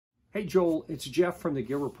Hey Joel, it's Jeff from the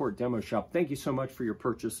Gear Report Demo Shop. Thank you so much for your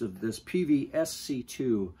purchase of this Peavey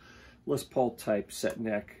SC-2 Les Paul type set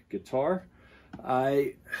neck guitar.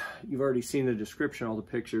 You've already seen the description, all the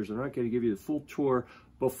pictures. I'm not going to give you the full tour.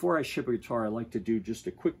 Before I ship a guitar, I like to do just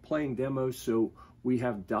a quick playing demo so we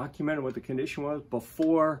have documented what the condition was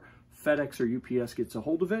before FedEx or UPS gets a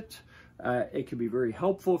hold of it. It can be very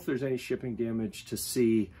helpful if there's any shipping damage to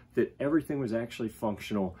see that everything was actually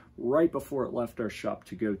functional right before it left our shop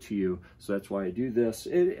to go to you. So that's why I do this.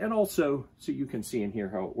 And also so you can see and hear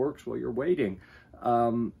how it works while you're waiting.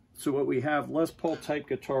 So what we have, Les Paul type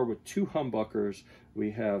guitar with two humbuckers.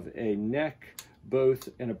 We have a neck, both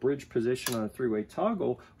in a bridge position on a three-way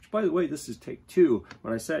toggle, which by the way, this is take two.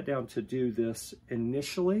 When I sat down to do this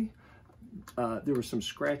initially, there was some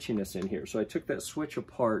scratchiness in here. So I took that switch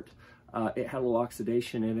apart. It had a little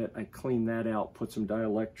oxidation in it. I cleaned that out, put some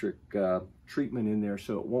dielectric treatment in there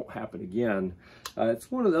so it won't happen again.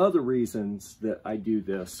 It's one of the other reasons that I do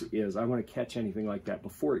this is I want to catch anything like that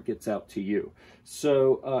before it gets out to you.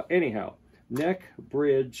 So anyhow, neck,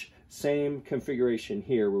 bridge, same configuration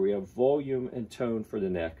here where we have volume and tone for the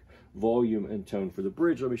neck, volume and tone for the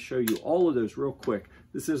bridge. Let me show you all of those real quick.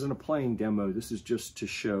 This isn't a playing demo. This is just to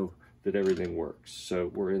show that everything works. So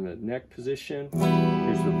we're in the neck position.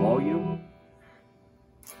 Here's the volume.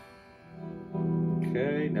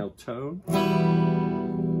 Okay, now tone.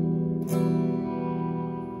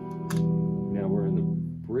 Now we're in the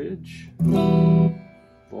bridge.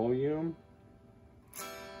 Volume.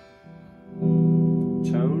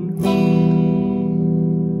 Tone.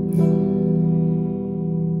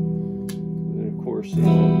 And then of course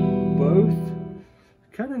in both.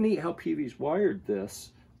 Kind of neat how Peavey's wired this.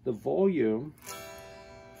 The volume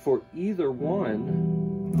for either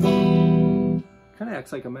one kind of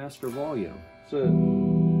acts like a master volume. So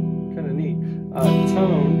kind of neat.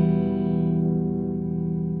 Tone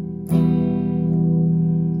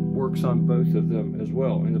works on both of them as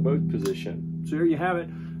well in the both position. So there you have it.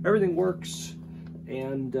 Everything works,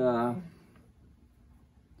 and the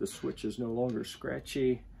switch is no longer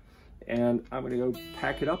scratchy. And I'm going to go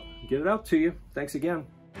pack it up, get it out to you. Thanks again.